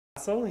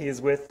Hasell.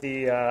 He's with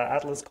the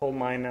Atlas Coal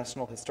Mine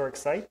National Historic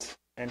Site,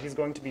 and he's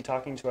going to be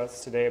talking to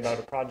us today about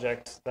a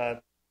project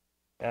that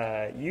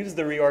used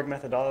the reorg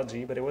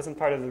methodology, but it wasn't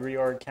part of the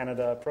Reorg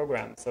Canada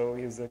program. So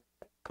he was a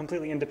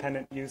completely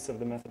independent use of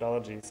the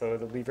methodology. So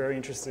it'll be very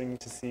interesting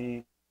to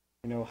see,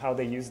 how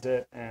they used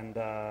it and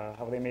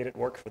how they made it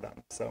work for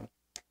them. So,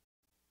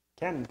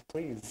 Ken,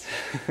 please.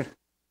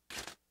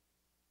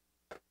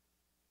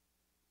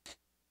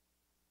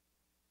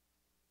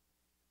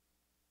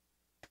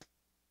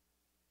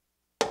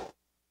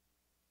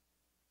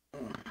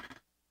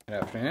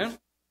 Good afternoon.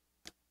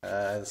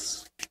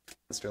 As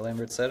Mr.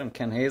 Lambert said, I'm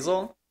Ken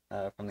Hasell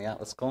from the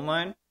Atlas Coal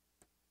Mine,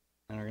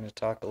 and we're going to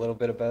talk a little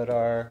bit about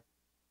our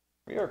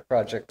reorg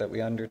project that we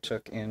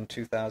undertook in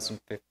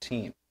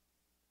 2015.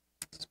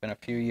 It's been a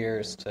few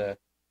years to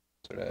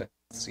sort of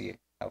see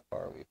how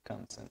far we've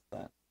come since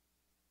then.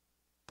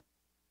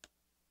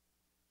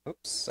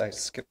 Oops, I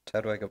skipped.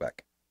 How do I go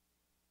back?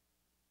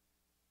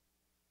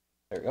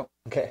 There we go.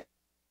 Okay.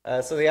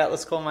 So the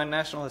Atlas Coal Mine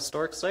National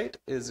Historic Site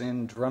is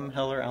in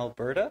Drumheller,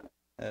 Alberta.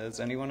 Has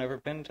anyone ever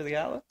been to the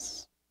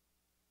Atlas?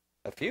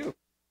 A few.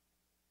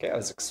 Okay, I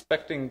was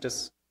expecting to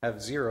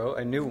have zero.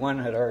 I knew one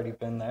had already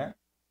been there.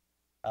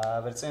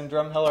 But it's in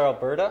Drumheller,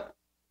 Alberta.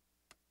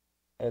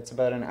 It's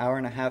about an hour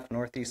and a half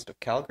northeast of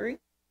Calgary.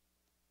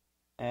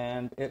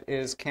 And it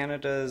is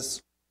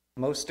Canada's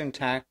most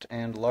intact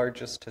and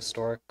largest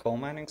historic coal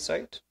mining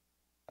site.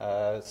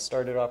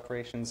 Started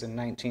operations in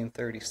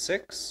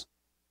 1936.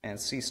 And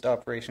ceased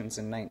operations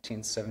in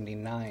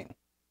 1979.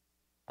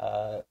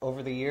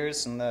 Over the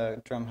years in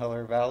the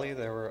Drumheller Valley,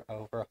 there were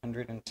over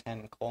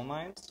 110 coal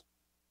mines,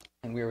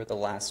 and we were the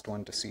last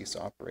one to cease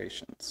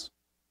operations.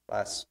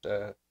 Last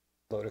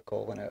load of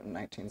coal went out in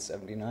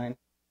 1979.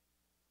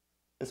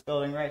 This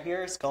building right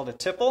here is called a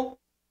tipple.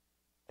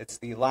 It's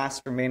the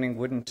last remaining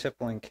wooden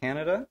tipple in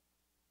Canada,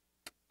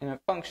 and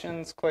it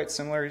functions quite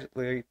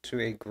similarly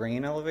to a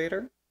grain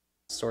elevator.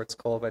 It sorts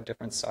coal by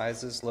different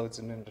sizes, loads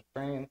it into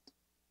trains.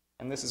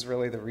 And this is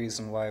really the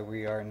reason why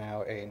we are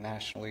now a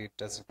nationally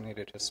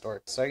designated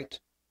historic site,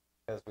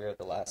 because we are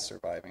the last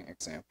surviving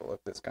example of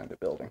this kind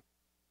of building.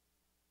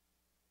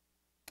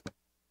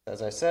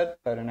 As I said,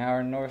 about an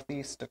hour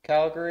northeast of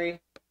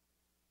Calgary,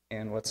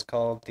 in what's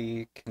called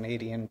the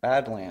Canadian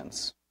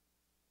Badlands.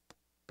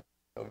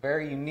 A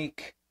very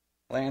unique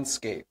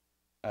landscape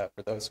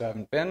for those who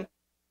haven't been.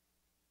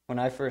 When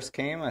I first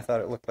came, I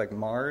thought it looked like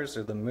Mars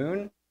or the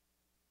moon.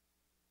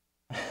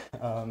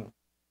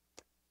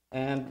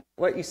 And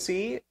what you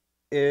see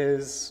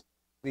is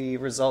the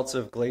results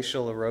of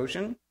glacial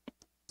erosion.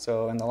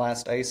 So in the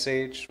last ice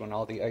age, when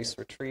all the ice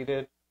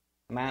retreated,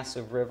 a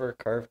massive river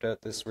carved out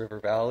this river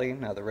valley,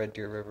 now the Red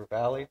Deer River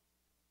Valley.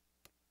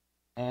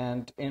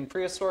 And in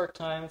prehistoric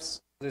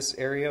times, this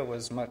area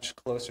was much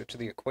closer to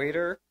the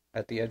equator,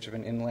 at the edge of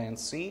an inland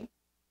sea.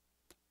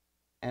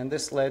 And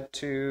this led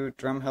to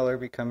Drumheller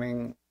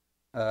becoming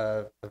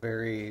a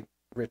very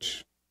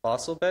rich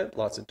fossil bed.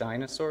 Lots of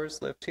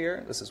dinosaurs lived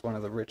here. This is one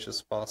of the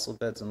richest fossil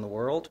beds in the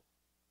world.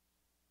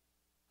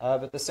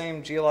 But the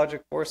same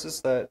geologic forces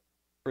that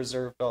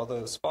preserved all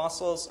those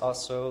fossils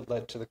also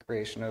led to the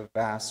creation of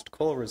vast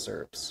coal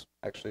reserves,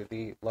 actually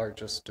the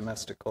largest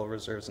domestic coal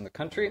reserves in the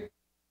country.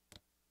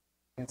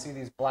 You can see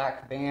these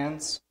black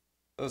bands.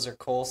 Those are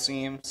coal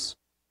seams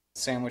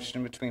sandwiched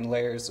in between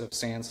layers of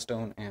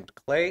sandstone and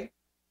clay.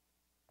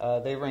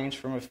 They range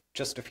from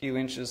just a few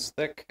inches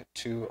thick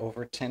to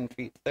over 10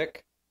 feet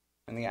thick.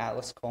 And the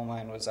Atlas Coal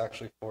Mine was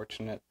actually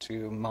fortunate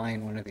to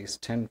mine one of these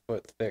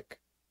 10-foot thick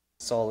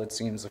solid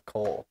seams of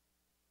coal.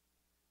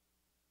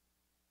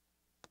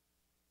 A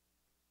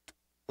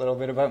little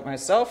bit about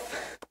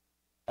myself.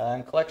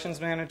 I'm collections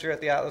manager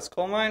at the Atlas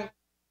Coal Mine.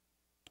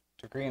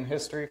 Degree in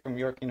history from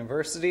York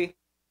University.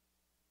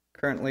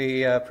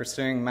 Currently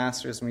pursuing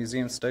master's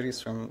museum studies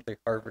from the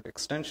Harvard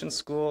Extension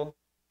School.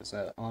 It's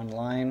an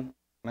online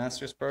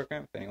master's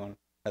program. If anyone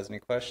has any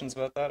questions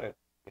about that, I'd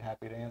be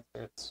happy to answer.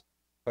 It's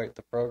quite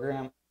the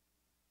program.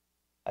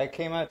 I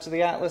came out to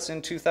the Atlas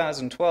in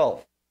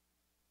 2012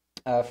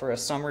 for a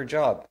summer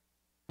job.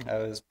 I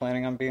was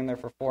planning on being there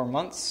for 4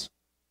 months.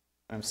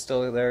 I'm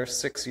still there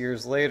 6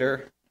 years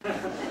later.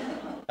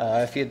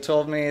 If you had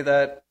told me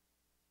that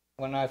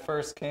when I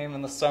first came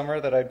in the summer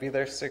that I'd be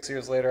there 6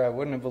 years later, I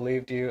wouldn't have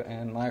believed you,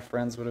 and my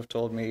friends would have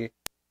told me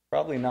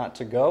probably not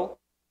to go.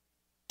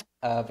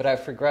 But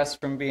I've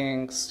progressed from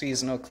being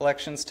seasonal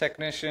collections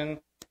technician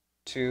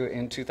to,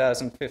 in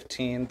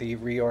 2015, the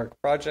reorg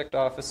project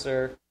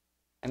officer,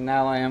 and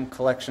now I am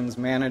collections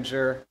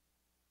manager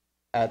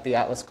at the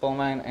Atlas Coal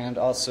Mine and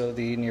also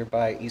the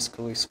nearby East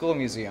Cooley School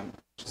Museum,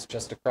 which is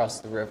just across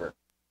the river.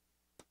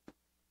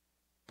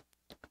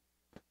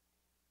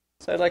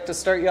 So I'd like to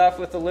start you off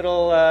with a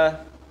little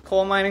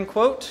coal mining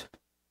quote.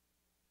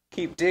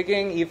 Keep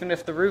digging even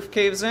if the roof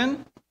caves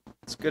in.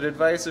 It's good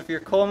advice if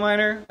you're a coal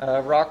miner.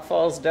 Rock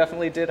falls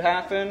definitely did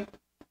happen.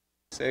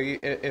 So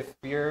if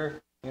you're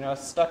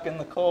stuck in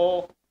the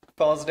coal,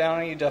 falls down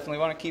on you, definitely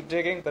want to keep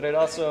digging, but it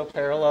also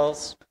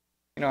parallels,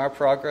 our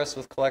progress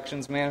with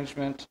collections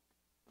management.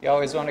 You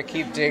always want to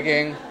keep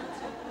digging.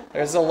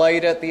 There's a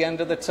light at the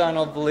end of the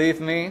tunnel, believe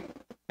me.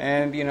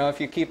 And, you know,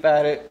 if you keep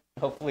at it,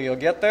 hopefully you'll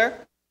get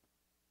there.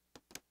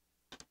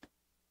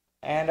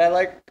 And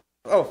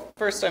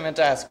first I meant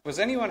to ask, was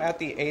anyone at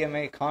the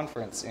AMA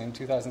conference in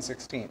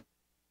 2016?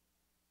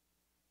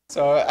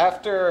 So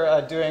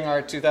after doing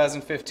our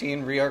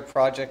 2015 reorg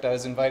project, I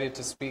was invited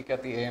to speak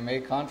at the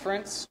AMA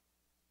conference.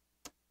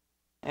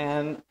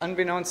 And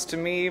unbeknownst to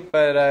me,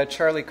 but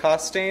Charlie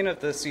Costain of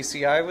the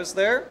CCI was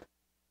there.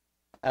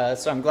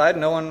 So I'm glad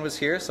no one was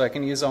here, so I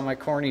can use all my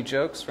corny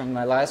jokes from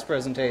my last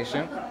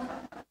presentation.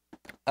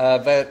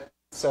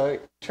 So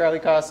Charlie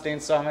Costain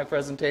saw my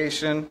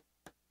presentation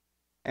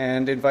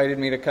and invited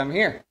me to come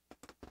here.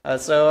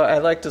 So I'd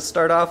like to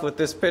start off with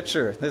this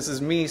picture. This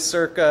is me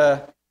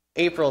circa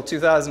April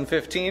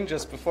 2015,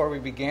 just before we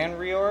began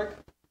reorg.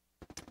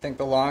 I think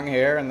the long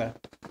hair and the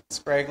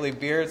scraggly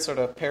beard sort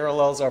of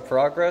parallels our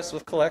progress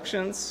with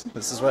collections.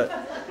 This is what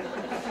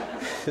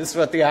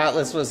the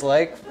atlas was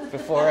like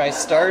before I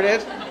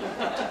started.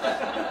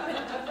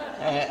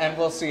 And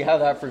we'll see how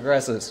that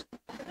progresses.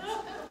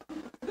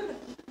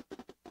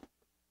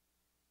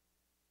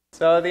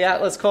 So the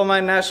Atlas Coal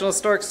Mine National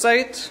Historic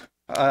Site,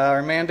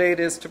 our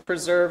mandate is to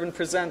preserve and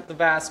present the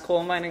vast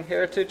coal mining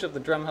heritage of the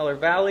Drumheller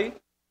Valley,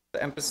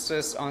 the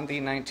emphasis on the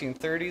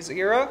 1930s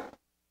era.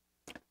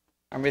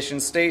 Our mission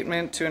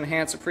statement, to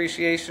enhance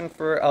appreciation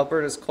for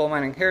Alberta's coal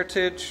mining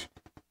heritage,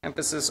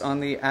 emphasis on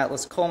the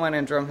Atlas Coal Mine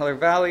and Drumheller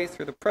Valley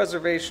through the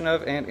preservation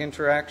of and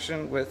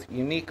interaction with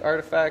unique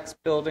artifacts,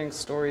 buildings,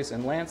 stories,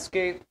 and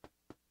landscape.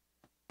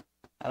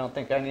 I don't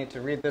think I need to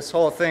read this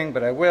whole thing,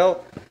 but I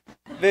will.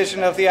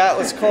 Vision of the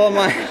Atlas Coal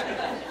Mine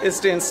is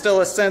to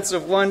instill a sense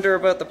of wonder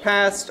about the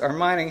past, our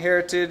mining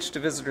heritage, to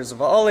visitors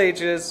of all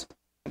ages,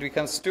 and to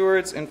become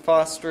stewards in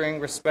fostering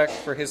respect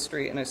for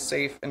history in a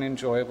safe and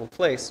enjoyable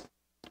place.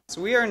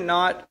 So we are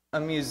not a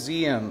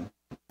museum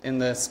in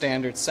the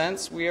standard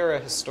sense. We are a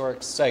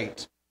historic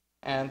site.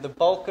 And the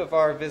bulk of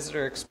our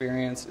visitor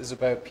experience is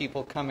about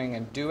people coming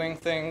and doing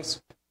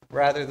things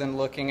rather than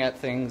looking at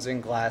things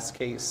in glass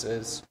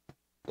cases,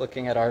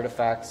 looking at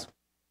artifacts.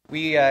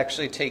 We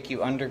actually take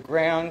you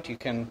underground. You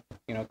can,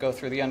 go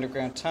through the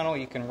underground tunnel.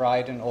 You can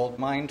ride an old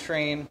mine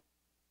train.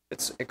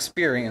 It's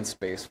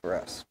experience-based for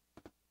us.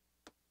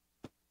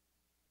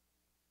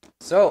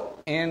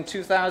 So, in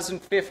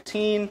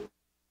 2015,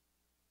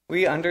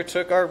 we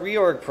undertook our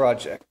reorg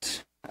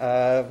project. We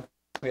had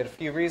a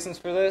few reasons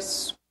for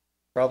this,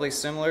 probably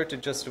similar to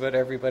just about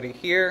everybody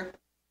here.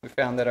 We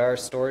found that our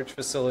storage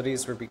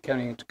facilities were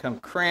beginning to become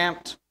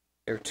cramped.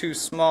 They were too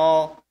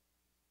small,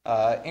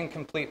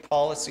 incomplete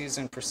policies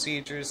and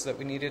procedures that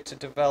we needed to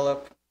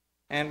develop,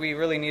 and we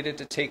really needed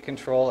to take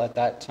control at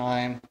that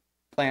time,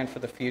 plan for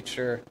the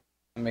future,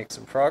 and make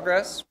some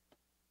progress.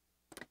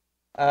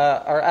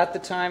 Our at the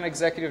time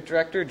executive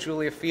director,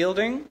 Julia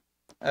Fielding,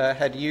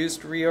 had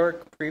used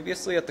reorg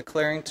previously at the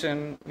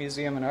Clarington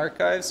Museum and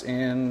Archives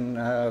in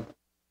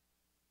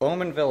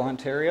Bowmanville,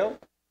 Ontario.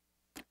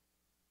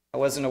 I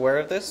wasn't aware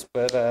of this,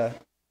 but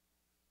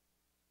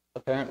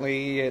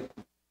apparently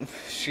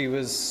she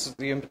was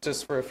the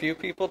impetus for a few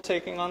people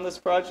taking on this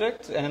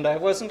project, and I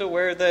wasn't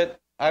aware that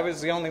I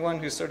was the only one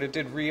who sort of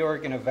did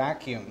reorg in a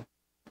vacuum.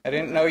 I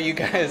didn't know you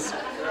guys...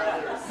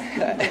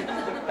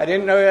 I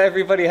didn't know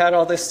everybody had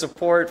all this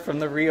support from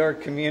the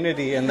reorg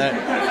community and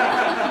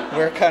that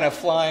we're kind of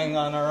flying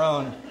on our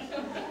own.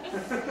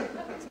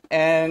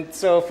 And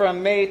so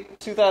from May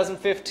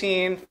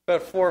 2015,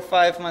 about 4 or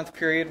 5 month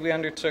period, we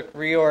undertook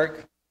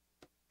reorg.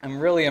 I'm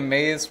really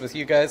amazed with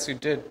you guys who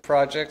did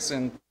projects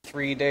in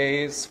 3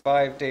 days,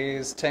 5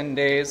 days, 10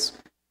 days.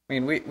 I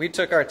mean, we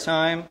took our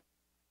time.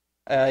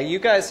 You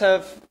guys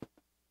have,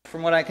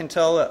 from what I can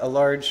tell, a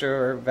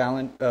larger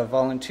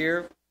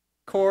volunteer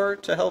corps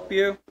to help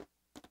you.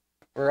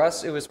 For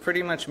us, it was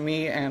pretty much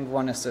me and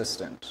one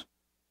assistant.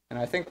 And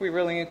I think we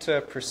really need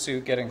to pursue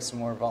getting some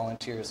more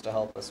volunteers to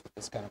help us with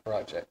this kind of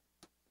project.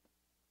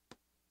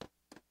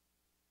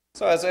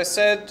 So as I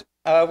said,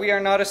 we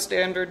are not a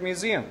standard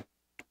museum.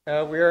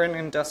 We are an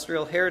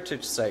industrial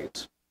heritage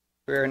site.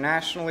 We are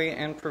nationally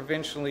and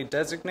provincially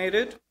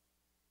designated.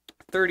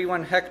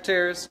 31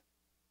 hectares,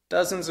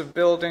 dozens of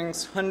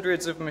buildings,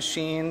 hundreds of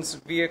machines,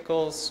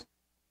 vehicles,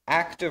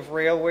 active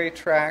railway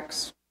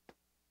tracks,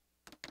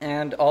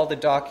 and all the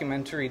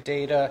documentary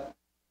data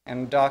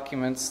and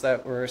documents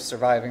that were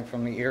surviving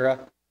from the era.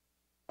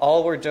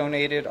 All were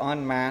donated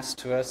en masse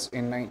to us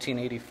in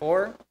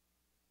 1984.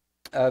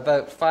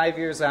 About 5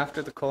 years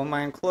after the coal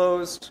mine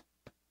closed,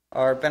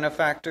 our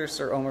benefactor,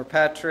 Sir Omer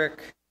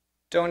Patrick,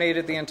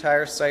 donated the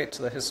entire site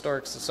to the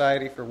Historic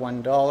Society for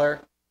 $1.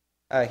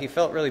 He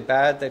felt really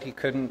bad that he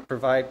couldn't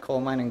provide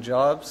coal mining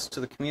jobs to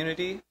the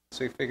community,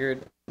 so he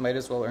figured might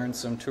as well earn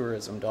some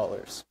tourism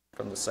dollars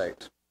from the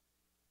site.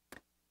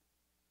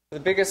 The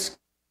biggest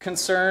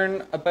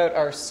concern about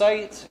our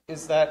site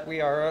is that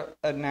we are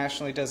a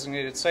nationally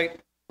designated site.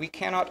 We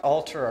cannot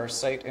alter our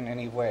site in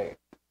any way.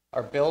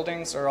 Our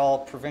buildings are all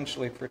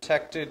provincially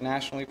protected,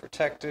 nationally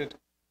protected,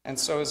 and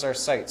so is our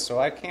site. So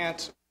I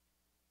can't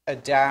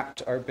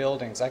adapt our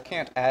buildings. I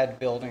can't add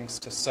buildings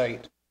to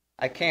site.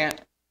 I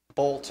can't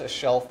bolt a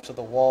shelf to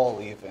the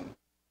wall even.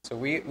 So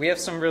we have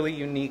some really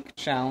unique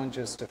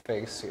challenges to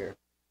face here.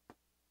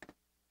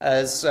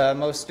 As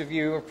most of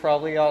you are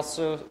probably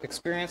also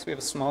experienced, we have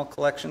a small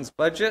collections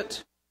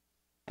budget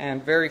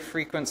and very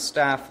frequent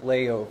staff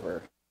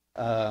layover.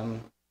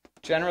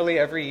 Generally,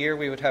 every year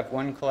we would have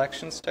one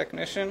collections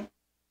technician.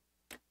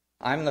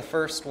 I'm the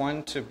first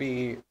one to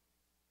be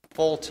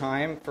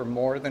full-time for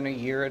more than a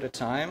year at a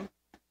time.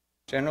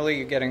 Generally,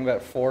 you're getting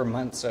about 4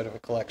 months out of a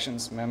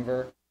collections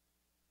member.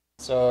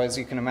 So as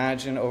you can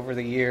imagine, over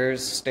the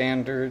years,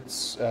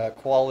 standards,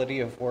 quality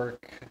of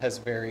work has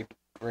varied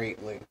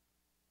greatly.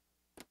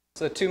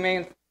 So the two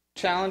main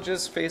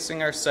challenges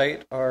facing our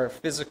site are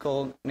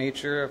physical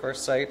nature of our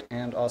site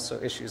and also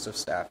issues of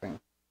staffing.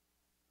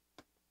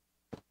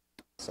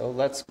 So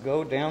let's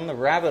go down the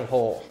rabbit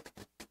hole.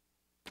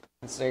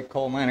 Let's say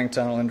coal mining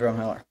tunnel in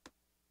Drumheller.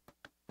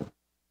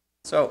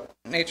 So,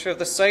 nature of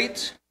the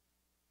site,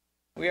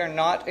 we are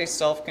not a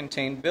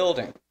self-contained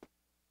building.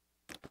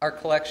 Our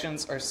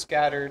collections are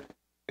scattered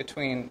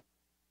between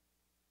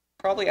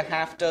probably a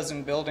half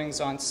dozen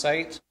buildings on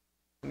site.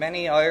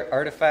 Many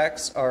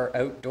artifacts are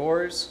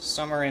outdoors,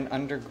 some are in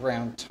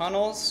underground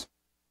tunnels.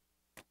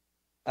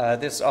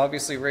 This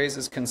obviously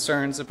raises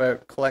concerns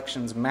about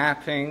collections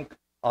mapping,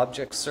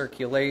 object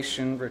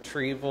circulation,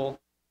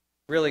 retrieval,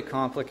 really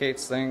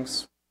complicates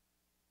things.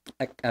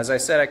 As I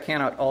said, I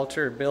cannot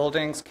alter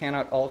buildings,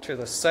 cannot alter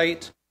the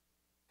site,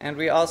 and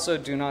we also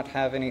do not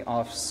have any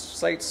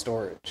off-site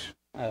storage.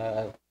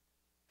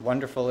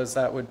 Wonderful as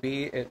that would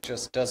be, it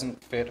just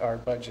doesn't fit our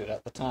budget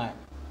at the time.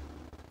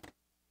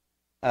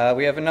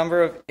 We have a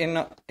number of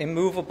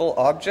immovable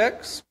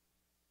objects.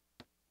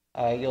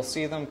 You'll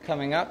see them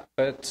coming up,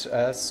 but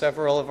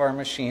several of our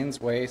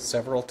machines weigh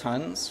several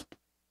tons.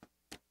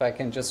 If I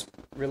can just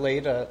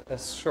relate a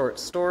short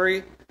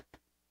story.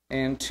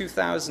 In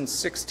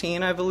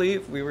 2016, I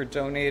believe, we were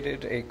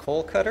donated a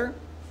coal cutter.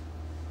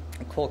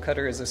 A coal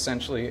cutter is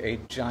essentially a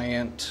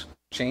giant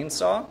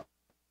chainsaw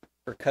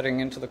for cutting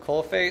into the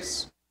coal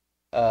face.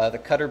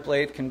 The cutter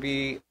blade can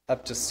be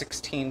up to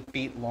 16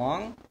 feet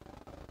long.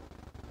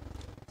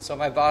 So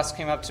my boss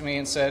came up to me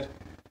and said,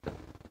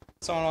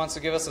 someone wants to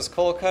give us this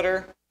coal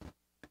cutter.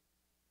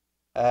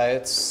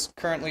 It's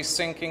currently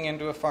sinking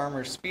into a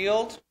farmer's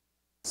field.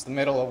 It's the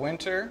middle of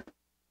winter.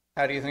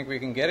 How do you think we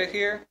can get it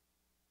here?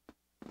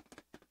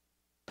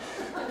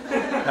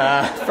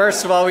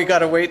 First of all, we got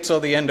to wait till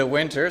the end of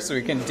winter so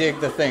we can dig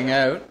the thing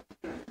out.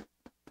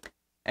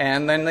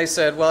 And then they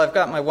said, well, I've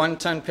got my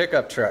 1-ton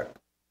pickup truck.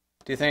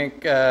 Do you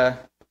think,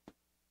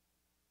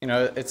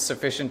 it's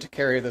sufficient to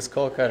carry this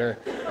coal cutter?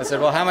 I said,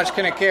 well, how much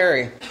can it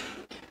carry?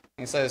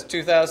 He says,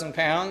 2,000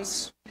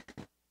 pounds.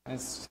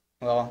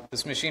 Well,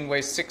 this machine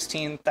weighs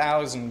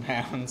 16,000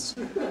 pounds,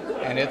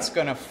 and it's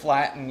going to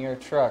flatten your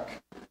truck.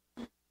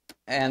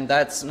 And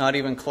that's not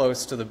even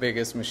close to the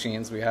biggest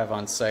machines we have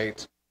on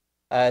site.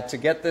 To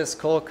get this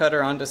coal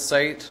cutter onto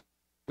site,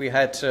 we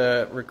had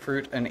to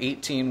recruit an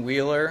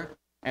 18-wheeler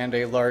and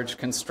a large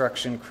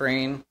construction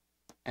crane.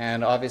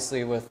 And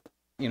obviously with,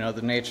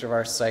 the nature of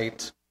our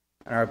site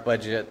and our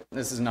budget,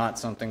 this is not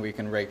something we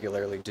can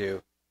regularly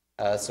do.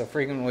 So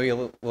frequently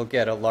we'll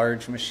get a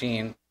large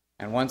machine,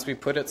 and once we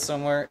put it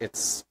somewhere,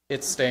 it's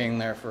staying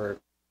there for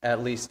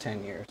at least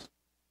 10 years.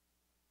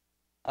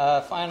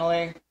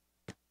 Finally,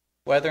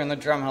 weather in the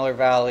Drumheller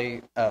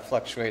Valley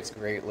fluctuates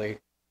greatly.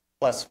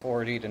 Plus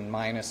 40 to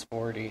minus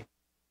 40.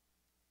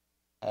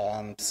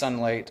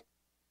 Sunlight,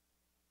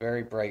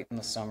 very bright in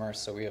the summer,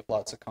 so we have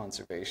lots of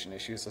conservation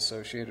issues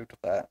associated with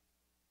that.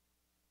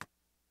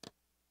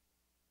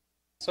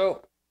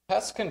 So,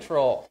 pest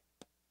control.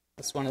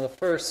 That's one of the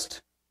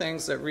first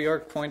things that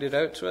Reorg pointed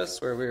out to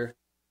us, where we're,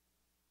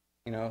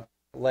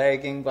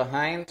 lagging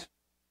behind.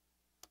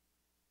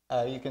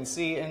 You can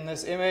see in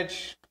this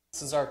image,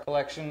 this is our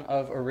collection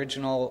of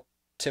original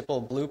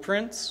tipple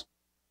blueprints.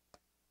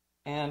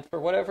 And for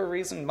whatever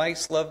reason,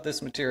 mice love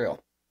this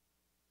material.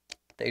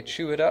 They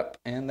chew it up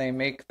and they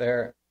make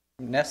their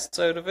nests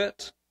out of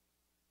it.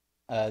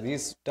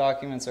 These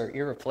documents are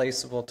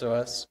irreplaceable to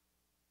us.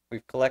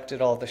 We've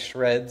collected all the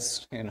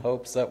shreds in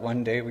hopes that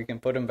one day we can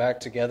put them back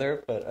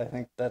together, but I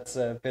think that's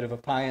a bit of a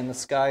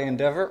pie-in-the-sky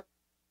endeavor.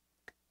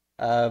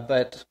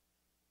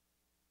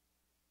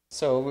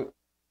 So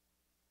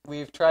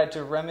we've tried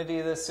to remedy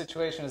this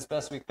situation as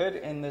best we could.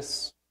 In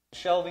this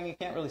shelving, you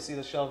can't really see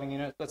the shelving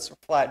unit, but it's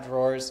flat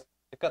drawers.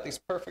 They've got these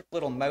perfect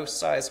little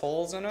mouse-sized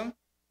holes in them.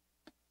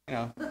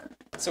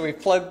 So we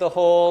plugged the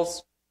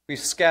holes, we've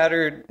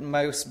scattered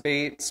mouse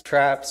baits,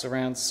 traps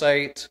around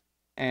site,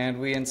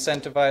 and we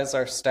incentivize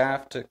our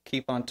staff to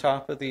keep on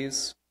top of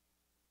these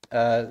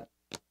traps,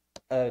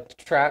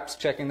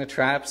 checking the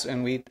traps,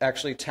 and we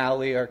actually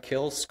tally our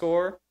kill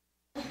score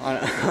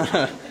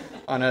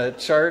on a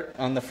chart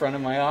on the front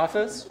of my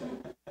office.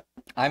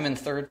 I'm in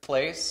 3rd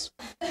place.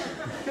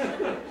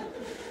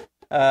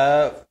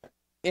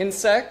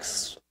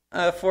 Insects,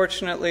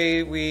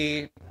 fortunately,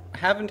 we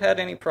haven't had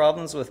any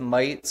problems with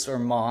mites or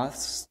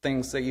moths,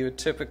 things that you would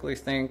typically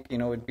think,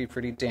 would be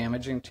pretty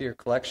damaging to your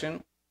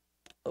collection.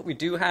 What we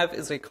do have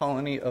is a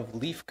colony of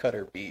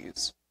leafcutter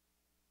bees.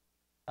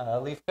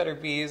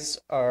 Leafcutter bees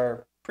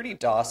are pretty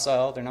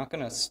docile. They're not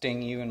going to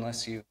sting you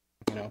unless you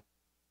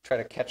try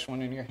to catch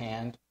one in your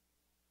hand.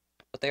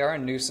 But they are a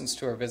nuisance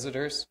to our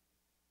visitors.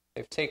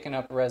 They've taken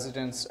up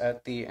residence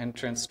at the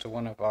entrance to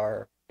one of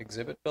our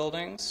exhibit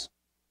buildings.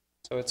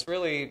 So it's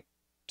really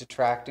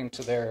detracting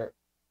to their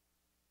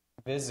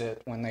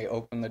visit when they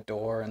open the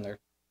door and they're,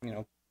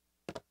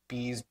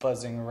 bees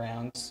buzzing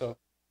around.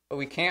 But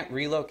we can't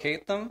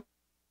relocate them.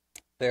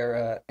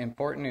 They're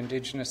important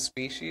indigenous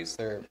species.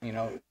 They're,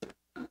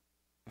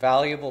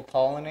 valuable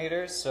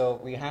pollinators. So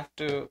we have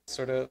to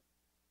sort of,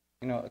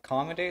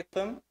 accommodate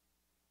them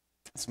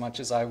as much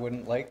as I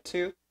wouldn't like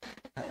to.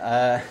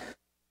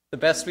 The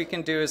best we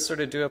can do is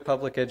sort of do a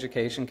public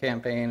education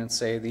campaign and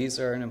say, these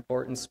are an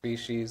important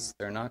species.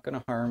 They're not going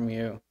to harm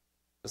you.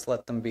 Just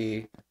let them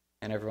be,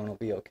 and everyone will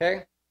be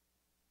okay.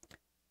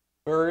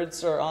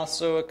 Birds are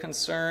also a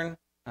concern.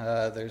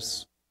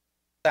 There's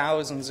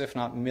thousands, if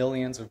not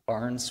millions, of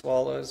barn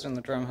swallows in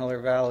the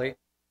Drumheller Valley.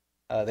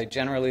 They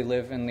generally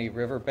live in the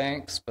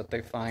riverbanks, but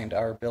they find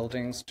our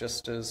buildings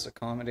just as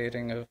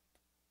accommodating of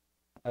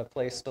a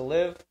place to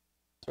live.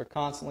 So we're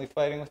constantly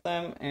fighting with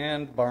them,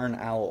 and barn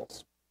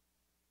owls.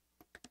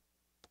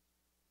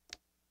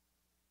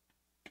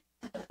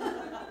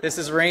 This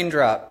is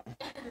Raindrop.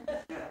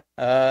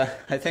 I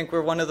think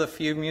we're one of the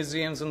few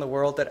museums in the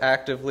world that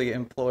actively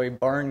employ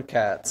barn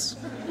cats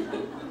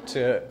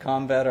to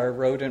combat our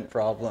rodent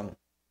problem.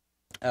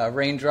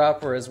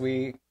 Raindrop, or as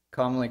we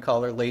commonly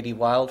call her, Lady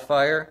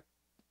Wildfire.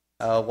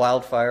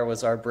 Wildfire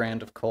was our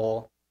brand of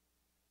coal.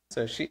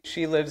 So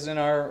she lives in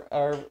our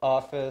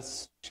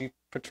office. She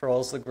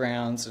patrols the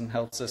grounds and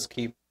helps us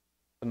keep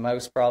the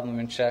mouse problem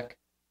in check.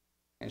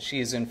 And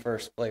she's in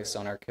first place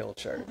on our kill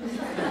chart.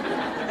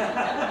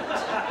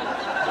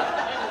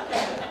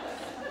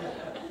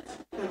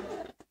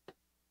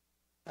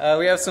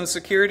 We have some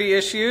security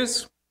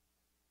issues.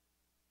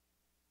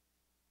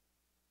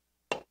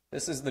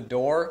 This is the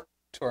door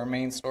to our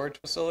main storage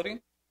facility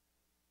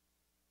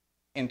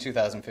in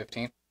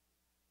 2015.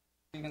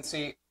 You can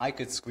see I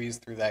could squeeze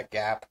through that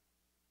gap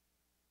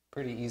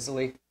pretty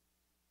easily.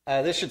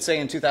 This should say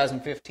in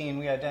 2015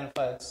 we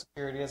identified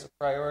security as a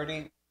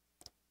priority,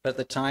 but at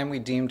the time we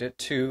deemed it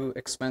too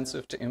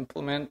expensive to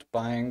implement,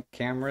 buying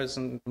cameras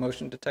and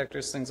motion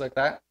detectors, things like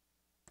that.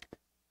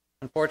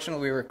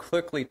 Unfortunately, we were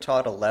quickly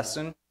taught a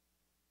lesson.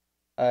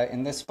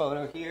 In this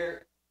photo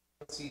here,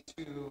 you'll see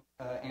two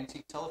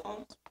antique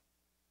telephones.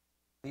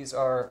 These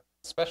are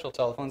special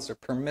telephones. They're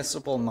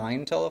permissible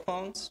mine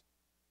telephones.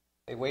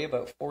 They weigh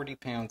about 40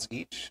 pounds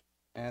each,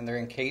 and they're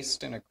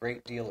encased in a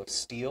great deal of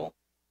steel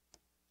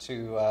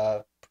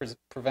to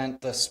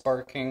prevent the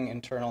sparking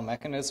internal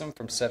mechanism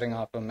from setting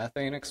off a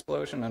methane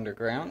explosion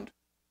underground.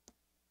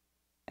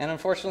 And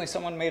unfortunately,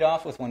 someone made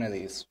off with one of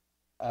these.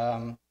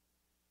 Imagine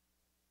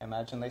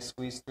they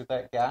squeezed through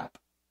that gap,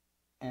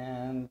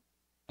 and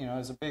it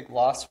was a big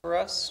loss for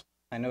us.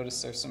 I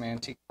noticed there's some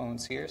antique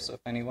phones here, so if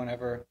anyone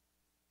ever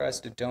tries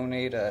to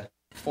donate a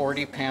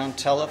 40-pound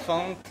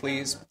telephone,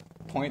 please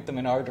point them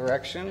in our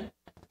direction.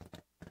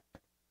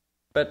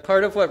 But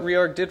part of what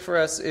Reorg did for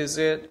us is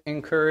it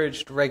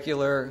encouraged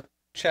regular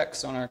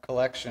checks on our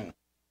collection.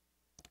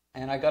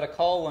 And I got a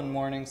call one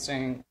morning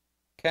saying,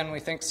 Ken,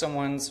 we think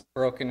someone's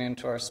broken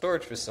into our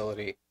storage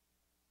facility,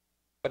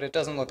 but it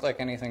doesn't look like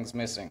anything's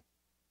missing.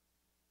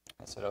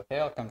 I said, okay,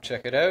 I'll come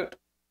check it out.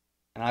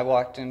 And I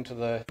walked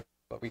into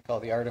what we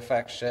call the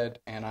artifact shed,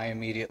 and I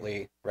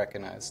immediately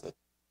recognized that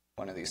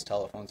one of these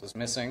telephones was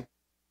missing.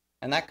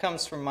 And that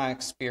comes from my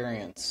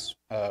experience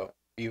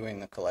viewing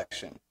the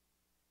collection.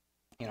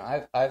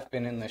 I've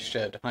been in this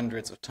shed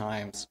hundreds of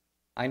times.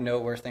 I know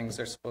where things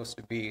are supposed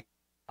to be.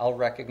 I'll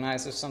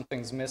recognize if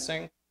something's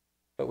missing.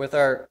 But with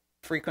our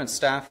frequent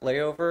staff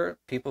layover,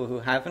 people who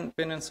haven't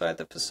been inside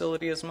the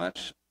facility as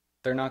much,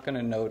 they're not going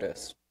to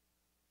notice.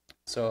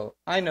 So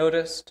I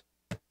noticed.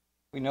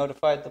 We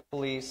notified the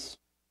police.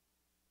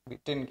 We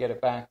didn't get it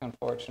back,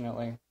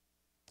 unfortunately.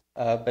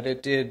 But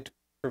it did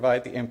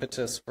provide the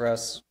impetus for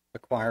us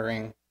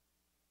acquiring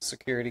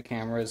security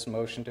cameras,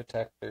 motion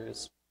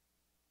detectors.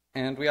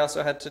 And we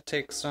also had to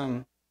take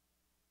some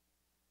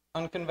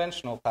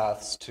unconventional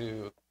paths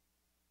to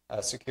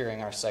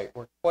securing our site.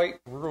 We're quite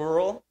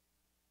rural.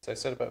 As I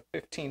said, about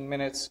 15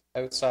 minutes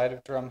outside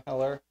of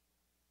Drumheller.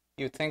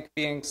 You'd think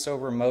being so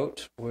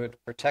remote would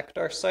protect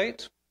our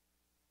site,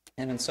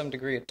 and in some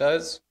degree it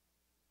does.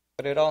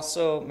 But it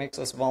also makes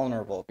us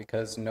vulnerable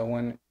because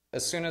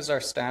as soon as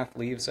our staff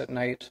leaves at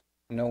night,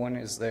 no one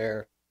is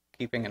there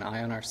keeping an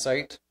eye on our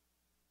site.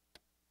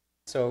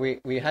 So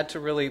we had to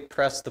really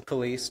press the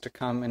police to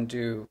come and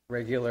do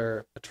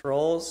regular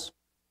patrols.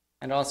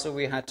 And also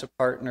we had to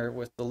partner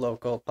with the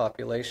local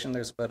population.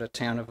 There's about a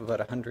town of about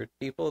 100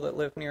 people that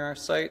live near our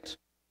site.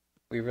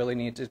 We really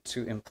needed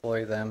to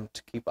employ them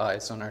to keep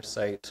eyes on our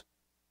site,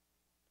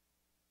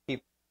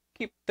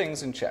 keep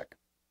things in check.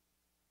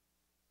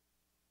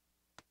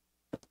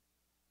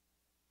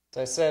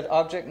 As I said,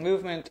 object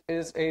movement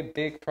is a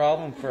big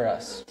problem for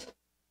us.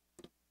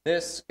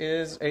 This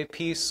is a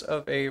piece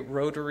of a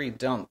rotary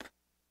dump.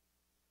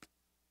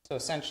 So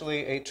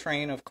essentially, a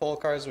train of coal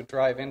cars would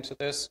drive into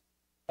this.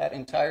 That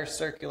entire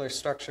circular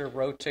structure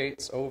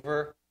rotates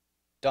over,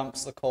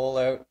 dumps the coal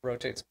out,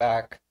 rotates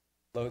back,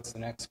 loads the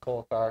next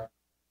coal car.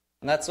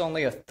 And that's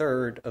only a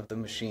third of the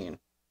machine.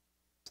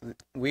 So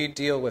we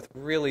deal with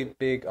really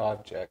big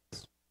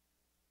objects.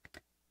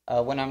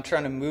 When I'm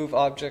trying to move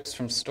objects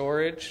from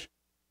storage,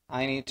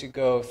 I need to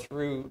go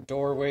through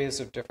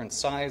doorways of different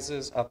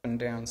sizes, up and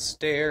down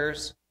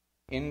stairs,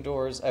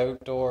 indoors,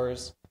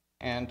 outdoors,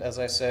 and as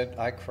I said,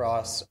 I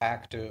cross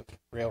active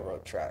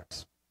railroad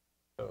tracks.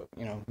 So,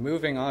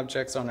 moving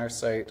objects on our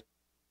site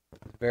is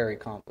very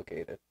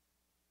complicated.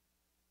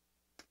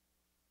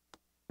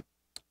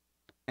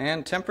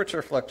 And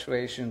temperature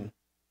fluctuation,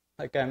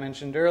 like I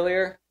mentioned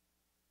earlier,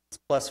 it's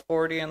plus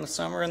 40 in the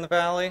summer in the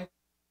valley,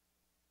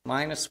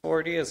 minus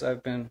 40 as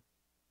I've been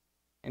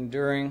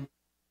enduring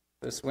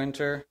this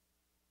winter.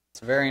 It's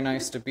very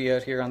nice to be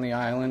out here on the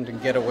island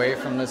and get away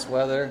from this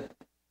weather.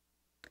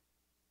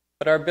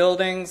 But our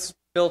buildings,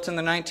 built in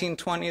the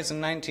 1920s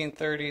and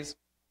 1930s,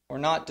 were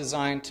not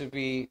designed to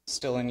be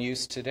still in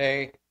use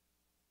today.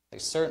 They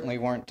certainly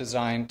weren't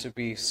designed to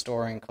be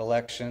storing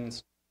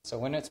collections. So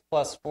when it's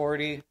plus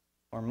 40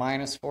 or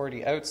minus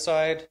 40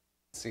 outside,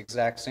 it's the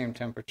exact same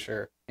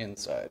temperature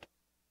inside.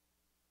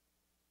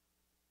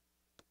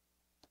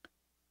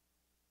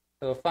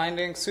 So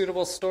finding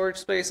suitable storage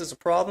space is a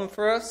problem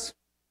for us.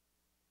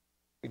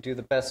 We do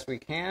the best we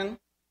can.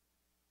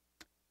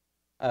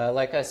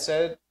 Like I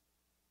said,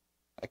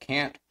 I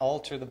can't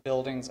alter the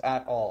buildings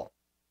at all.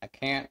 I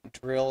can't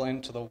drill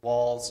into the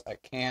walls. I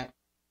can't,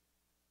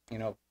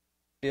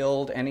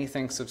 build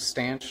anything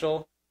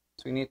substantial.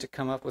 So we need to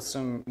come up with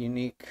some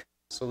unique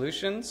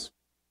solutions.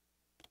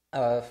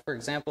 For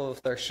example,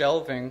 with our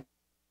shelving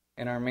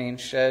in our main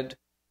shed,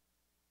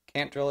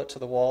 can't drill it to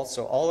the wall,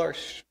 so all our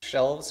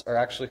shelves are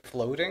actually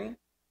floating,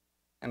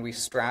 and we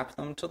strap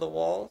them to the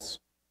walls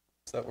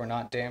so that we're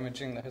not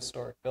damaging the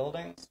historic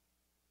buildings.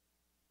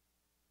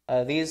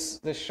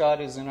 This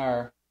shot is in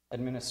our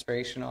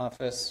administration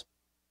office.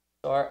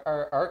 So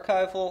our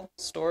archival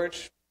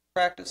storage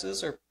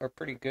practices are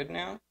pretty good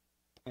now.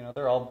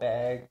 They're all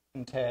bagged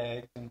and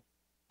tagged, and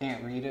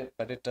can't read it,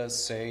 but it does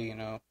say,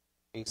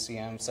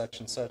 ACM such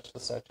and such to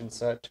such and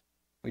such.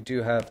 We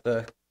do have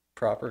the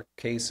proper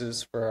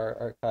cases for our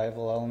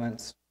archival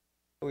elements,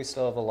 but we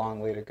still have a long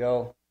way to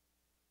go.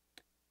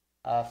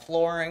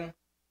 Flooring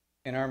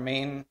in our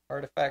main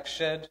artifact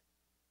shed,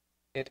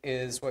 it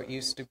is what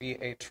used to be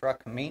a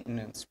truck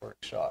maintenance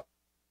workshop.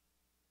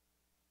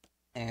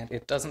 And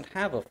it doesn't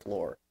have a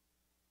floor.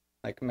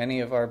 Like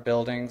many of our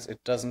buildings,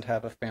 it doesn't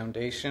have a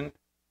foundation.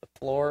 The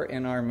floor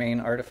in our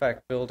main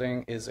artifact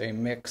building is a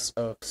mix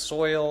of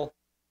soil,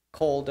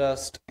 coal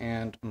dust,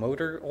 and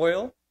motor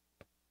oil.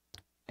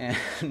 And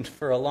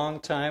for a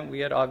long time, we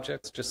had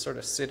objects just sort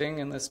of sitting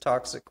in this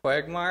toxic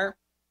quagmire.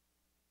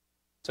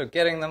 So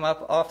getting them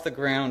up off the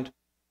ground,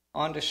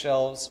 onto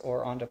shelves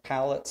or onto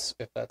pallets,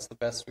 if that's the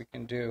best we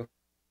can do,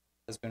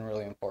 has been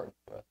really important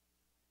for us.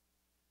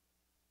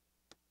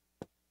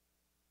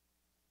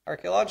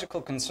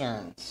 Archaeological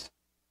concerns.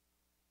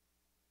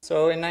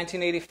 So in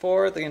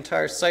 1984, the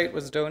entire site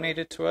was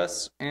donated to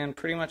us, and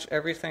pretty much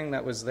everything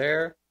that was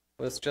there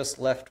was just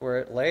left where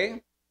it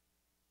lay.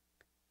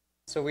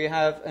 So we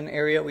have an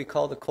area we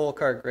call the coal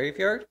car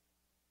graveyard.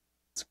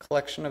 It's a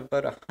collection of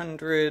about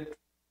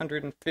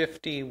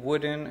 150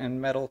 wooden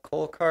and metal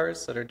coal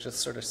cars that are just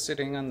sort of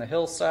sitting on the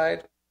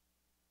hillside.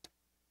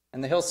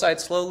 And the hillside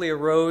slowly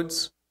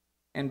erodes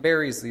and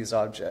buries these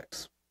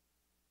objects.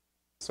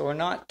 So we're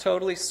not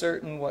totally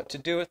certain what to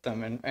do with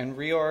them, and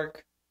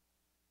reorg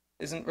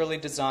isn't really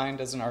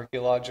designed as an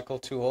archaeological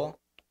tool.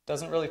 It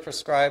doesn't really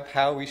prescribe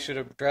how we should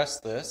address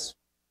this,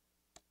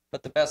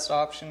 but the best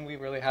option we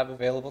really have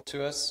available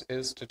to us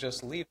is to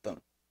just leave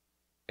them.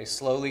 They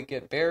slowly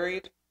get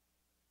buried,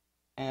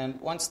 and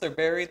once they're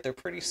buried, they're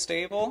pretty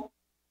stable,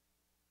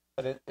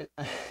 but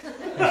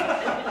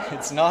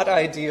it's not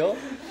ideal.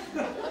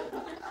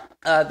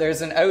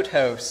 There's an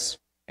outhouse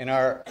in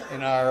our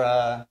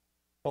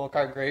coal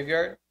car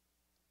graveyard,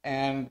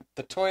 and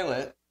the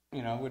toilet,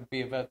 would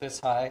be about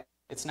this high.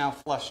 It's now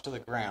flush to the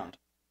ground.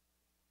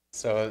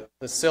 So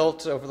the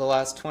silt over the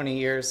last 20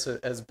 years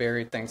has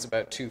buried things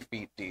about 2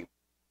 feet deep.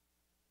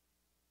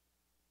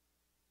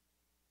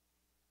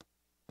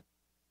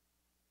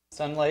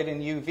 Sunlight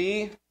and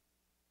UV,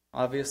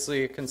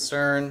 obviously a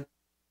concern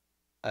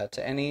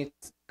to any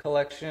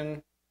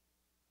collection.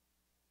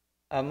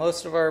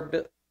 Most of our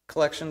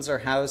collections are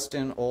housed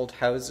in old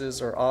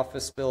houses or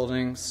office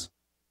buildings.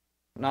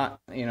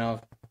 Not,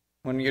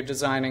 when you're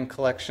designing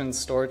collection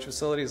storage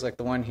facilities like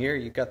the one here,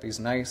 you've got these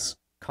nice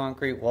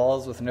concrete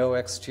walls with no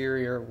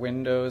exterior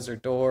windows or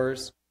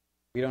doors.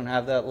 We don't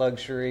have that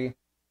luxury.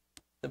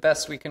 The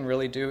best we can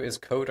really do is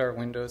coat our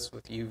windows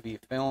with UV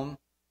film.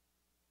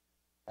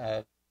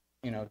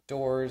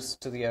 Doors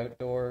to the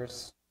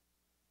outdoors.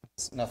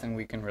 There's nothing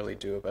we can really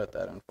do about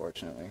that,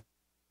 unfortunately.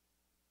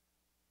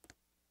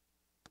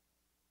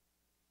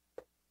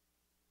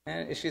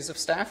 And issues of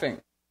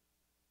staffing.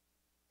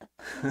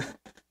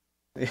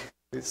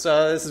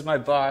 So this is my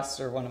boss,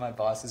 or one of my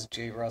bosses,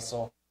 Jay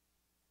Russell,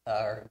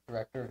 our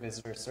Director of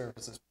Visitor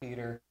Services,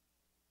 Peter,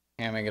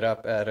 hamming it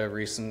up at a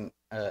recent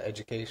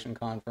education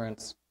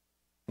conference.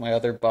 My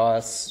other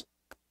boss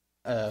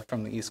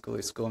from the East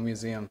Cooley School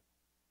Museum.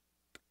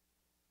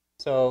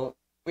 So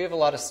we have a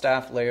lot of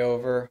staff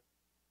layover.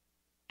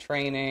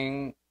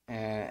 Training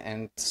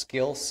and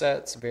skill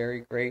sets vary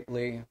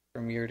greatly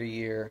from year to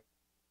year.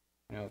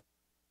 You know,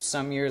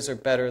 some years are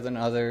better than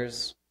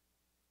others.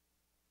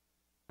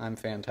 I'm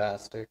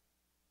fantastic.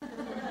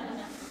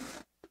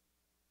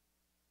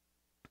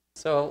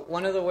 So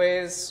one of the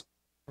ways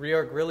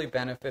reorg really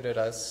benefited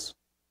us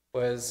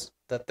was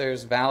that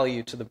there's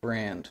value to the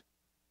brand.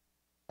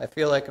 I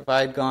feel like if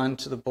I'd gone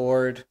to the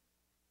board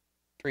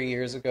 3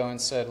 years ago and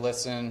said,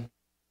 listen,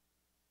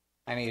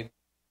 I need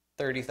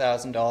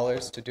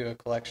 $30,000 to do a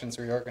collections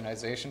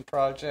reorganization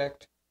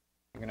project.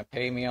 You're going to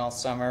pay me all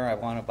summer. I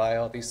want to buy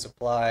all these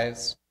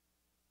supplies.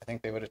 I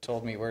think they would have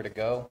told me where to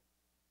go.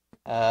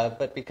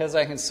 But because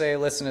I can say,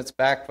 listen, it's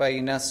backed by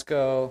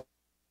UNESCO,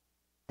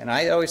 and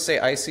I always say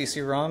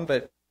ICC-ROM,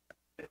 but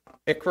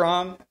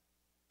ICROM,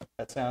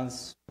 that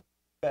sounds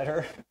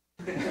better,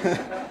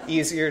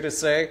 easier to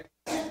say.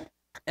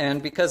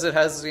 And because it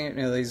has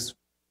these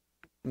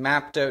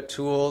mapped out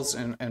tools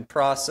and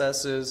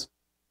processes,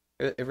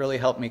 it really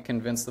helped me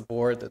convince the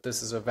board that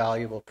this is a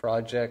valuable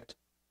project.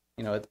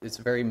 You know, it's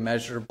very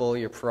measurable,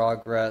 your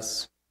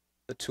progress.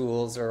 The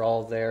tools are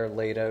all there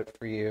laid out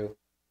for you.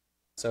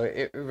 So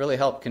it really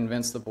helped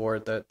convince the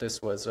board that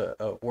this was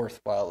a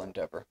worthwhile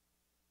endeavor.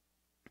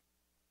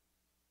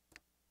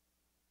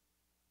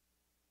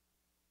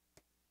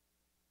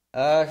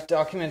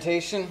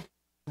 Documentation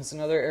is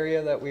another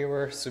area that we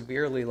were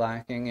severely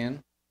lacking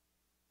in.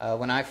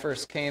 When I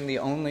first came, the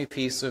only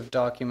piece of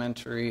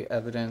documentary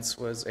evidence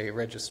was a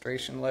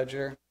registration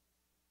ledger.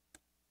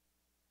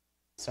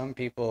 Some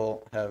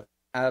people have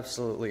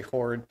absolutely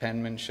horrid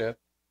penmanship,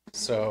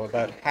 so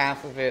about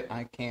half of it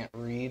I can't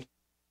read.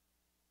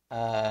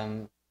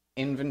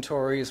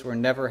 Inventories were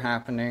never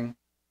happening.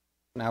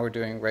 Now we're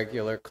doing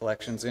regular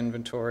collections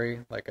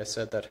inventory. Like I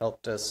said, that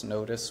helped us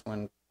notice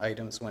when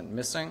items went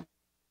missing.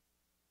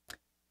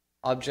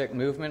 Object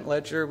movement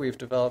ledger, we've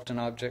developed an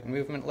object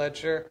movement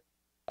ledger.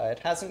 It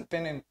hasn't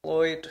been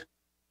employed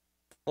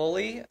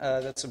fully.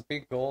 That's a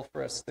big goal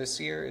for us this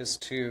year, is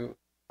to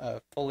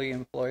fully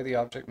employ the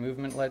object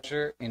movement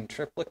ledger in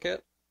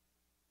triplicate.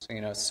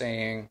 So,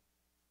 saying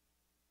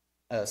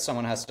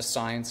someone has to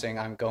sign saying,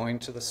 I'm going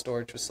to the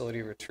storage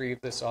facility, retrieve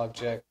this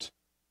object,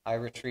 I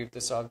retrieved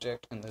this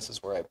object, and this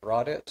is where I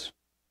brought it.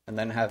 And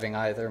then having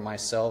either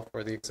myself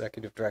or the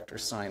executive director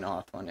sign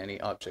off on any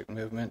object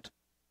movement.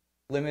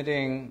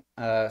 Limiting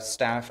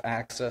staff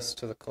access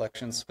to the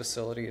collections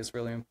facility is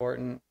really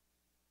important.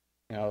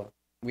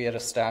 We had a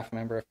staff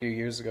member a few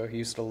years ago who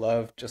used to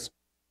love just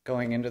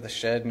going into the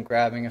shed and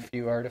grabbing a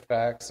few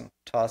artifacts and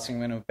tossing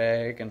them in a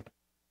bag and,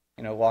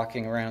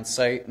 walking around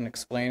site and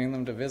explaining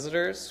them to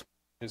visitors,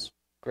 which is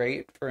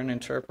great for an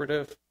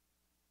interpretive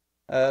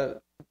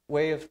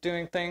way of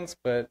doing things,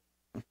 but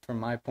from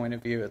my point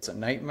of view, it's a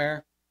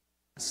nightmare.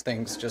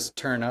 Things just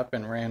turn up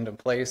in random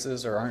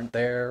places or aren't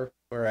there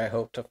where I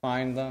hope to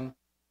find them.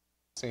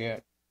 So yeah,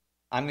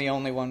 I'm the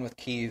only one with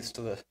keys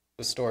to the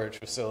storage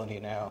facility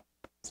now.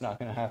 It's not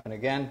going to happen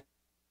again.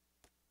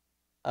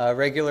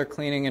 Regular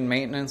cleaning and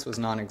maintenance was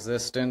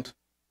non-existent.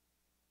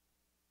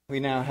 We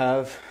now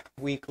have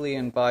weekly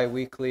and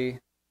bi-weekly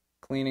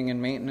cleaning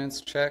and maintenance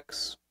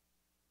checks.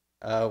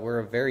 We're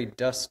a very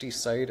dusty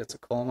site. It's a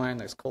coal mine.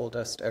 There's coal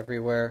dust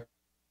everywhere.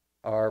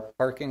 Our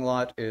parking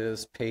lot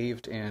is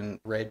paved in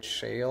red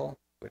shale,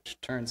 which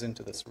turns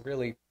into this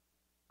really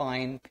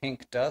fine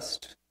pink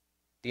dust.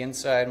 The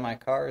inside of my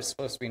car is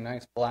supposed to be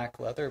nice black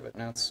leather, but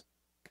now it's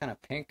kind of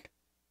pink.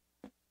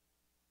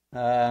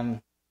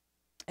 And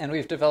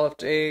we've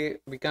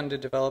begun to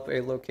develop a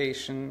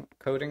location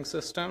coding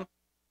system.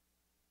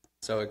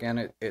 So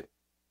again, it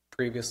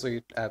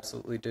previously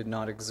absolutely did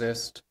not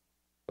exist.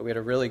 But we had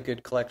a really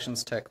good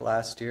collections tech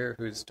last year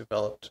who's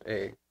developed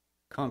a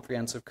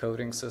comprehensive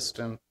coding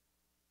system,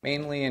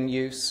 mainly in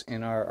use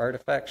in our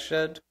artifact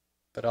shed,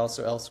 but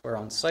also elsewhere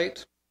on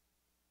site.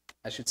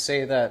 I should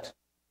say that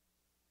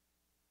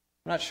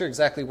I'm not sure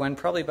exactly when,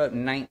 probably about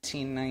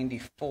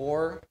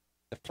 1994,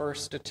 the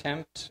first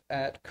attempt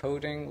at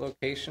coding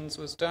locations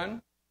was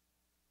done.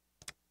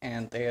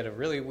 And they had a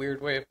really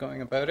weird way of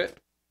going about it.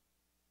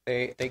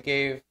 They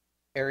gave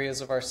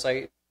areas of our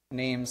site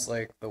names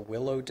like the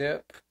Willow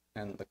Dip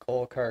and the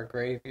Coal Car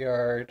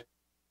Graveyard.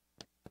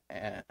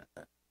 And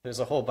there's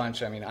a whole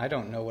bunch. I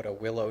don't know what a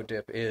Willow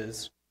Dip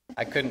is.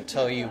 I couldn't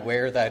tell you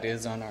where that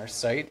is on our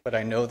site, but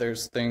I know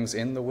there's things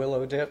in the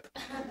Willow Dip.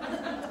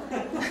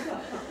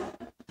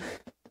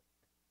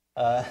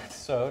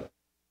 So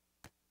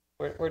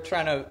we're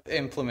trying to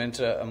implement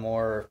a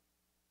more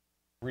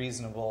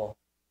reasonable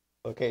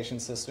location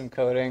system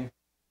coding.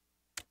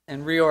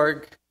 And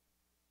reorg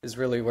is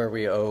really where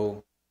we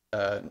owe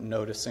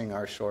noticing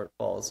our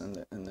shortfalls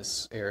in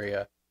this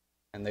area,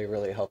 and they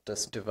really helped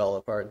us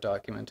develop our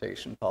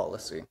documentation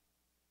policy.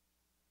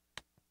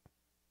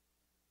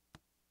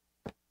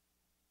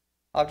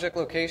 Object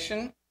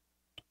location.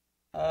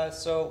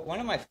 So one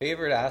of my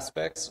favorite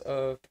aspects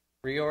of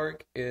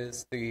reorg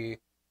is the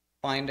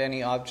find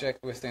any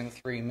object within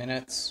 3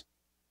 minutes.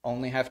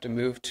 Only have to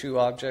move 2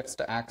 objects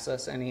to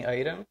access any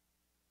item.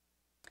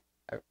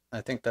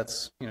 I think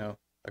that's,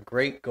 a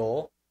great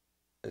goal.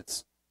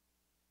 It's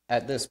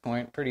at this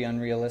point pretty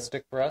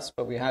unrealistic for us,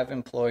 but we have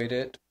employed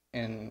it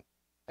in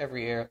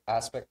every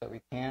aspect that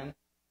we can.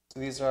 So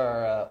these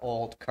are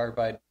old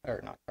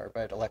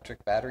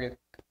electric battery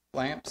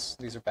lamps.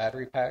 These are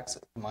battery packs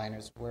that the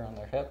miners wear on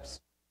their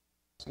hips.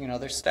 So,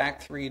 they're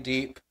stacked 3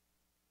 deep.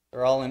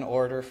 They're all in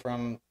order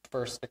from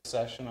first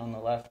accession on the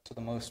left to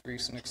the most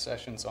recent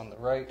accessions on the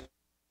right.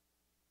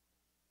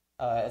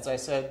 As I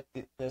said,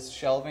 this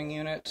shelving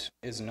unit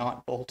is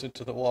not bolted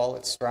to the wall.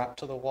 It's strapped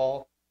to the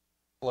wall,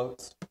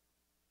 floats.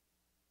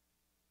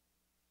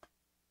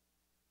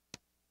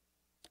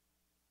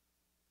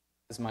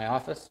 This is my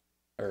office,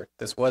 or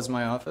this was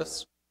my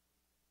office.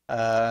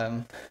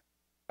 Our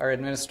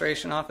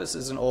administration office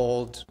is an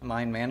old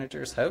mine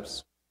manager's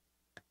house,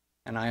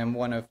 and I am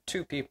one of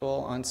 2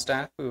 people on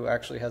staff who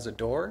actually has a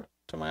door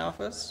to my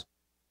office.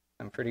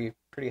 I'm pretty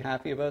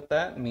happy about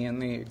that. Me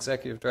and the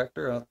executive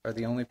director are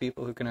the only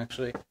people who can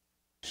actually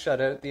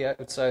shut out the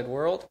outside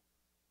world.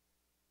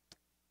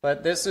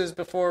 But this is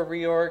before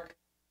reorg.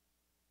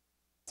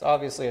 It's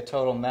obviously a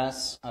total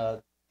mess.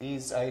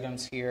 These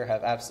items here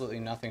have absolutely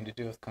nothing to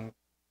do with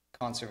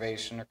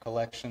conservation or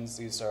collections.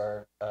 These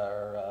are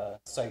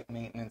site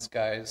maintenance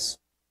guys,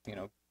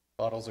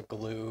 bottles of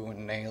glue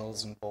and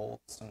nails and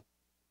bolts and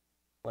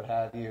what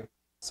have you.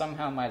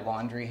 Somehow my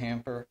laundry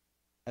hamper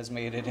has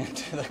made it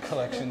into the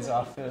collections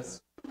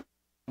office.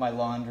 My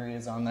laundry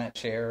is on that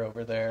chair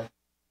over there.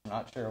 I'm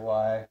not sure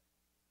why.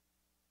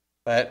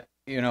 But,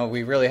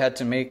 we really had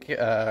to make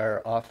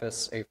our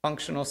office a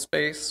functional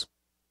space.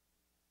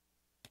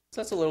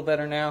 So that's a little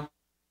better now.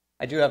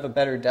 I do have a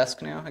better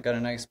desk now. I got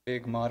a nice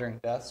big modern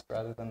desk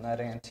rather than that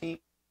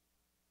antique.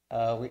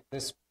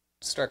 This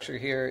structure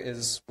here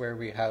is where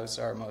we house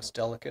our most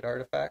delicate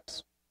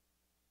artifacts.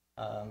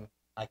 I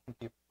can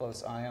keep a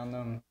close eye on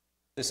them.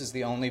 This is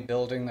the only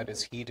building that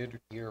is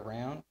heated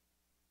year-round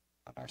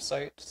on our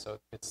site, so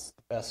it's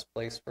the best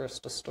place for us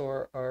to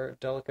store our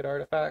delicate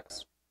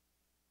artifacts.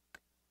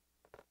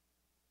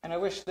 And I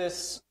wish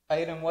this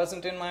item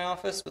wasn't in my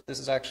office, but this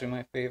is actually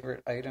my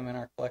favorite item in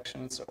our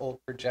collection. It's an old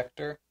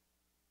projector,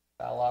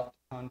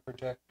 Opticon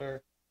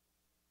projector,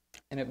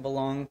 and it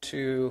belonged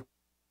to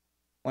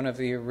one of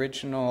the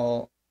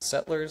original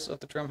settlers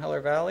of the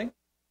Drumheller Valley,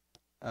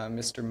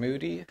 Mr.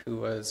 Moody, who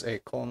was a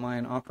coal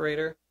mine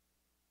operator.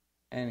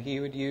 And he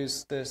would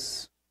use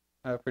this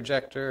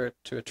projector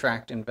to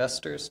attract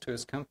investors to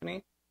his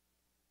company,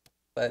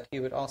 but he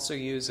would also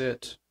use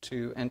it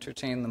to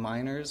entertain the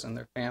miners and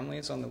their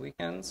families on the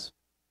weekends,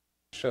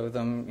 show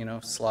them,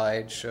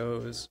 slide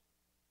shows.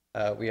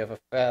 We have a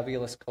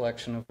fabulous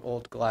collection of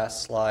old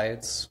glass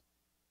slides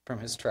from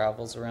his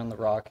travels around the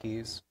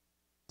Rockies.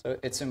 So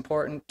it's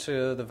important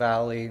to the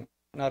valley,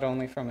 not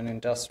only from an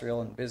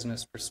industrial and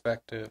business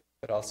perspective,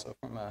 but also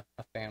from a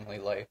family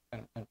life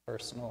and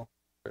personal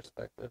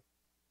perspective.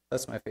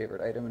 That's my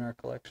favorite item in our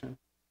collection.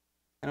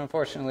 And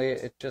unfortunately,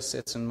 it just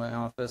sits in my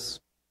office.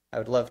 I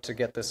would love to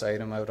get this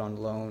item out on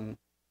loan,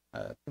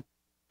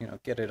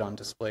 get it on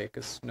display,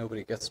 because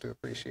nobody gets to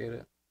appreciate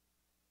it.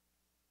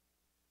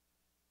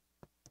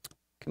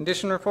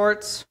 Condition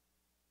reports.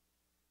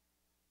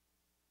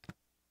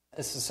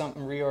 This is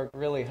something reorg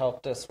really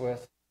helped us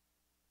with.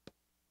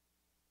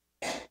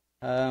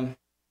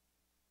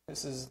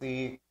 This is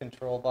the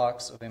control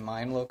box of a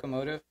mine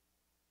locomotive.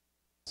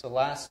 So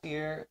last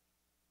year,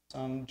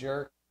 some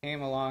jerk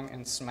came along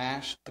and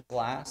smashed the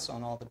glass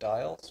on all the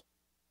dials.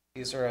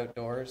 These are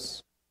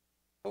outdoors.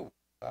 Oh,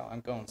 wow,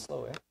 I'm going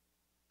slow,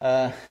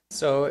 eh?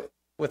 So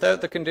without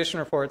the condition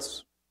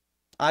reports,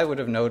 I would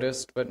have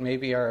noticed, but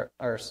maybe our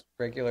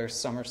regular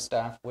summer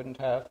staff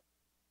wouldn't have.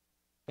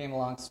 Came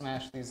along,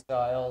 smashed these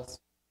dials.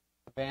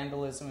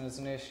 Vandalism is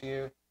an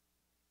issue.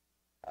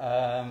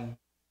 And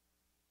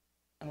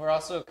we're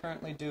also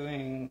currently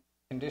doing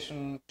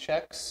condition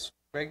checks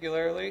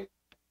regularly.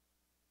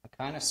 I'm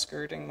kind of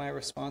skirting my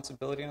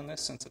responsibility on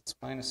this since it's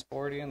minus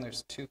 40 and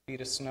there's 2 feet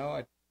of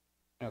snow.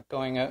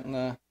 Going out in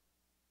the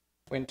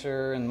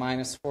winter and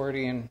minus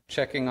 40 and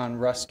checking on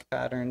rust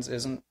patterns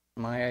isn't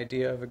my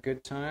idea of a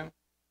good time,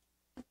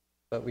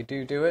 but we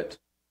do it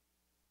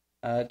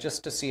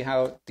just to see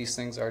how these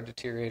things are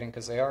deteriorating,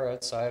 because they are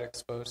outside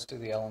exposed to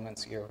the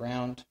elements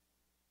year-round.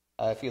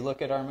 If you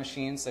look at our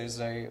machines, there's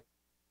a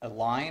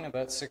line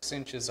about 6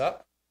 inches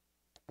up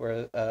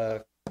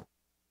where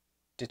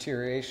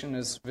deterioration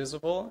is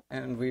visible,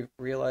 and we've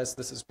realized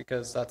this is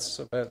because that's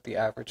about the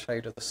average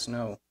height of the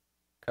snow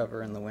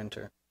cover in the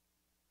winter.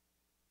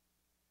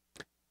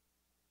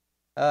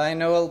 I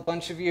know a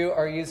bunch of you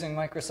are using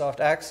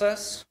Microsoft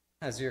Access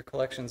as your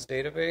collections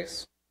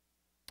database.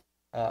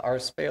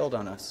 Ours failed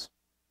on us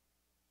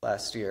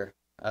last year.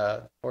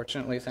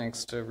 Fortunately,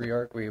 thanks to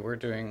reorg, we were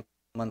doing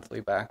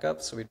monthly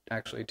backups, so we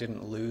actually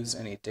didn't lose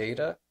any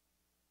data,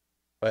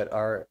 but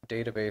our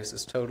database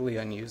is totally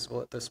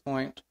unusable at this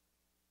point.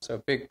 So a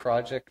big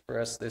project for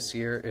us this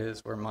year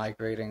is we're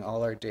migrating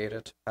all our data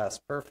to Pass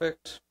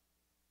Perfect,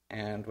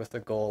 and with the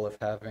goal of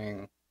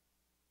having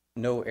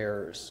no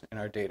errors in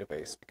our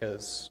database,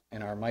 because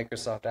in our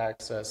Microsoft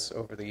Access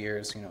over the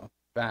years,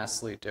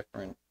 vastly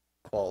different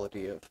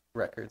quality of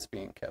records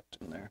being kept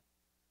in there.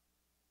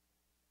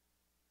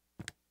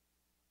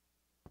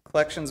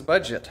 Collections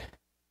budget.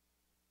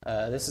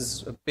 This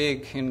is a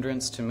big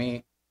hindrance to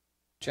me.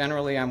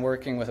 Generally, I'm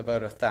working with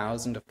about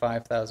 $1,000 to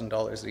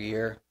 $5,000 a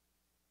year.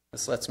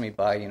 This lets me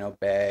buy,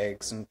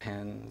 bags and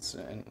pens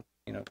and,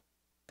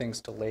 things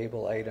to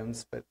label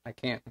items, but I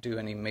can't do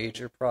any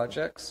major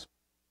projects.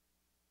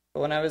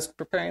 But when I was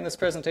preparing this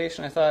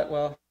presentation, I thought,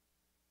 well,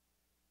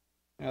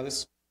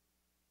 this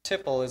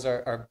tipple is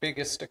our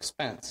biggest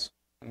expense,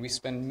 and we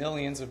spend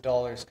millions of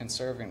dollars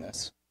conserving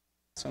this.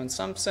 So in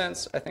some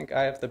sense, I think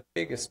I have the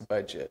biggest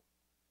budget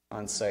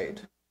on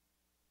site.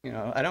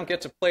 I don't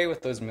get to play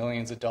with those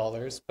millions of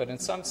dollars, but in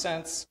some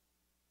sense,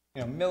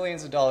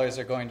 millions of dollars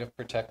are going to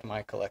protect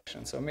my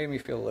collection. So it made me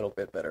feel a little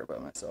bit better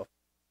about myself.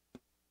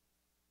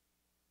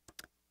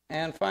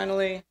 And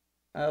finally,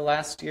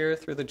 last year,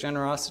 through the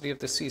generosity of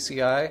the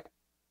CCI,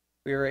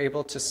 we were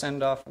able to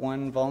send off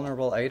one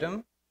vulnerable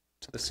item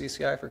to the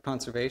CCI for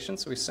conservation.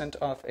 So we sent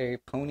off a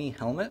pony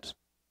helmet.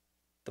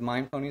 The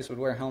mine ponies would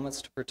wear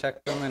helmets to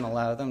protect them and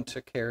allow them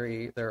to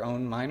carry their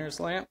own miner's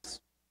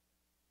lamps.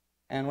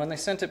 And when they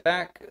sent it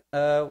back,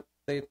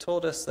 they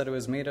told us that it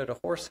was made out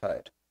of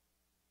horsehide.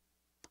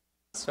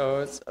 So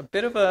it's a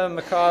bit of a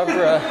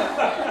macabre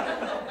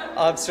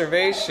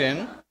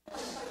observation,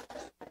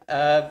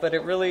 but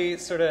it really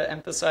sort of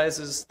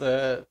emphasizes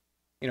the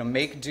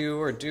make do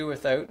or do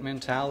without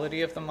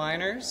mentality of the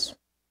miners.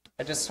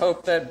 I just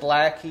hope that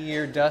Blackie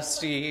or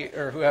Dusty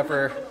or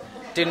whoever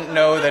didn't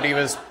know that he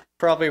was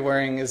probably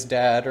wearing his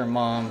dad or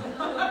mom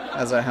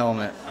as a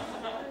helmet.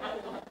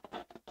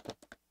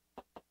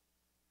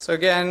 So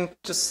again,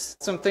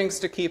 just some things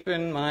to keep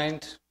in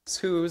mind.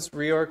 Who's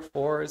reorg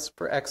for is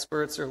for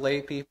experts or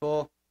lay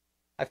people.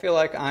 I feel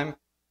like I'm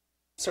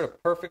sort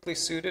of perfectly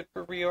suited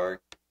for reorg.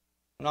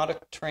 I'm not a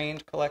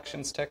trained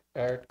collections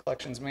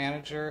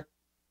manager,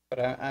 but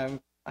I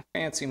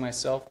fancy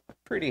myself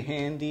pretty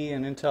handy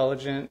and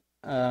intelligent.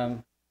 I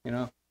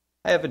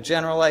have a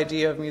general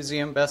idea of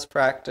museum best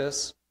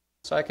practice,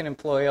 so I can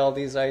employ all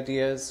these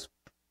ideas.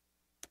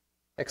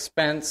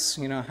 Expense,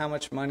 how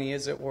much money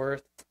is it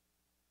worth?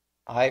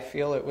 I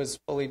feel it was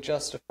fully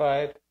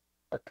justified.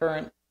 Our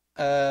current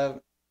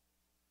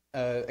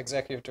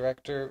executive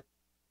director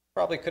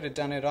probably could have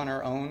done it on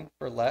her own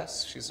for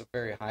less. She's a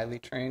very highly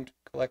trained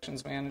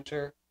collections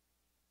manager.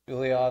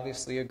 Julia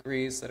obviously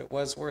agrees that it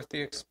was worth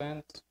the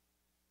expense.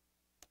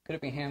 Could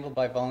it be handled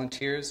by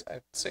volunteers?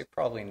 I'd say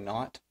probably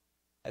not.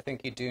 I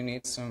think you do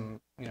need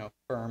some,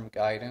 firm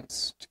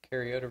guidance to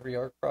carry out a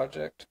reorg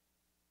project.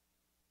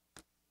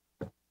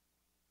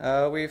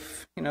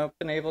 We've,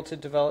 been able to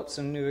develop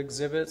some new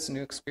exhibits,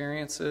 new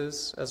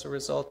experiences as a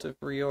result of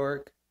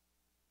reorg.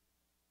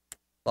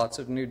 Lots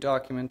of new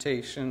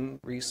documentation,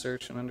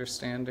 research, and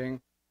understanding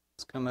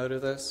has come out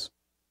of this.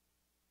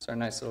 It's our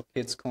nice little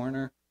kids'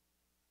 corner.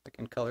 We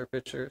can color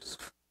pictures.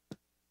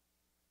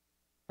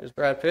 There's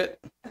Brad Pitt.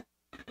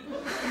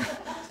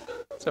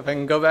 So if I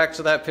can go back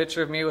to that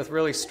picture of me with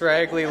really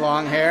straggly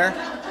long hair,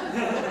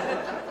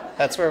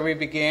 that's where we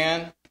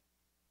began.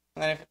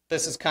 And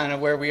this is kind of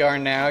where we are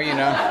now,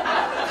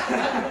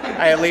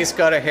 I at least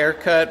got a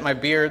haircut. My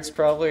beard's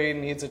probably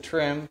needs a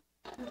trim.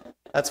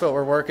 That's what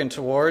we're working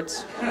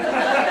towards.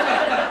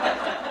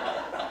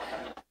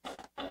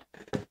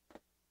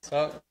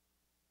 So,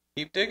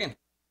 keep digging.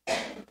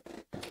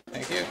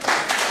 Thank you.